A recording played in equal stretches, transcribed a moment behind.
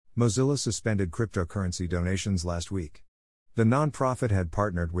Mozilla suspended cryptocurrency donations last week. The nonprofit had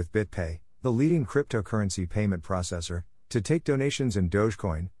partnered with BitPay, the leading cryptocurrency payment processor, to take donations in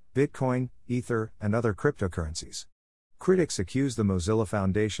Dogecoin, Bitcoin, Ether, and other cryptocurrencies. Critics accused the Mozilla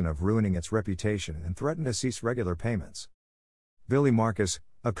Foundation of ruining its reputation and threatened to cease regular payments. Billy Marcus,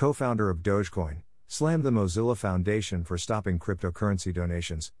 a co-founder of Dogecoin, slammed the Mozilla Foundation for stopping cryptocurrency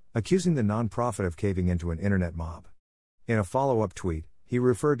donations, accusing the nonprofit of caving into an internet mob. In a follow-up tweet, he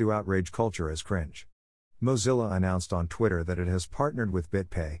referred to outrage culture as cringe. Mozilla announced on Twitter that it has partnered with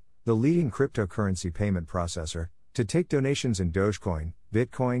BitPay, the leading cryptocurrency payment processor, to take donations in Dogecoin,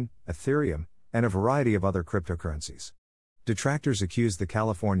 Bitcoin, Ethereum, and a variety of other cryptocurrencies. Detractors accused the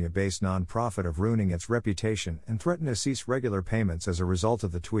California-based nonprofit of ruining its reputation and threatened to cease regular payments as a result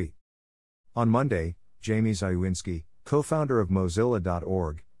of the tweet. On Monday, Jamie Zawinski, co-founder of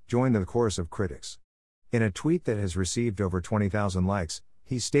Mozilla.org, joined the chorus of critics. In a tweet that has received over 20,000 likes,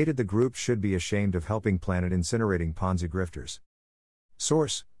 he stated the group should be ashamed of helping planet incinerating Ponzi grifters.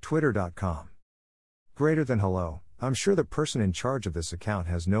 Source: Twitter.com. Greater than hello, I'm sure the person in charge of this account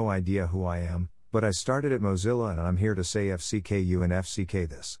has no idea who I am, but I started at Mozilla and I'm here to say FCKU and FCK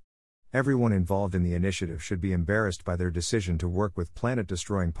this. Everyone involved in the initiative should be embarrassed by their decision to work with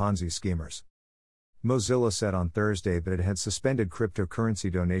planet-destroying Ponzi schemers. Mozilla said on Thursday that it had suspended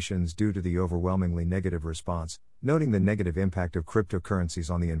cryptocurrency donations due to the overwhelmingly negative response, noting the negative impact of cryptocurrencies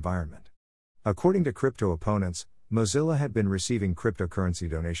on the environment. According to crypto opponents, Mozilla had been receiving cryptocurrency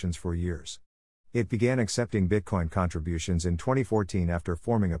donations for years. It began accepting Bitcoin contributions in 2014 after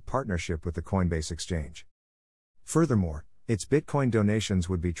forming a partnership with the Coinbase exchange. Furthermore, its Bitcoin donations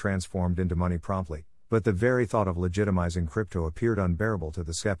would be transformed into money promptly, but the very thought of legitimizing crypto appeared unbearable to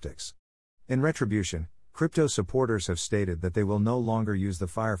the skeptics. In retribution, crypto supporters have stated that they will no longer use the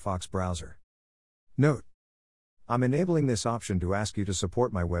Firefox browser. Note: I'm enabling this option to ask you to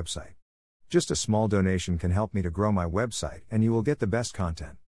support my website. Just a small donation can help me to grow my website and you will get the best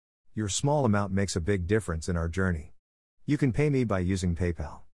content. Your small amount makes a big difference in our journey. You can pay me by using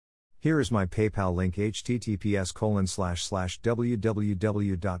PayPal. Here is my PayPal link: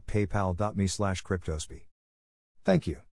 https://www.paypal.me/cryptospe. Thank you.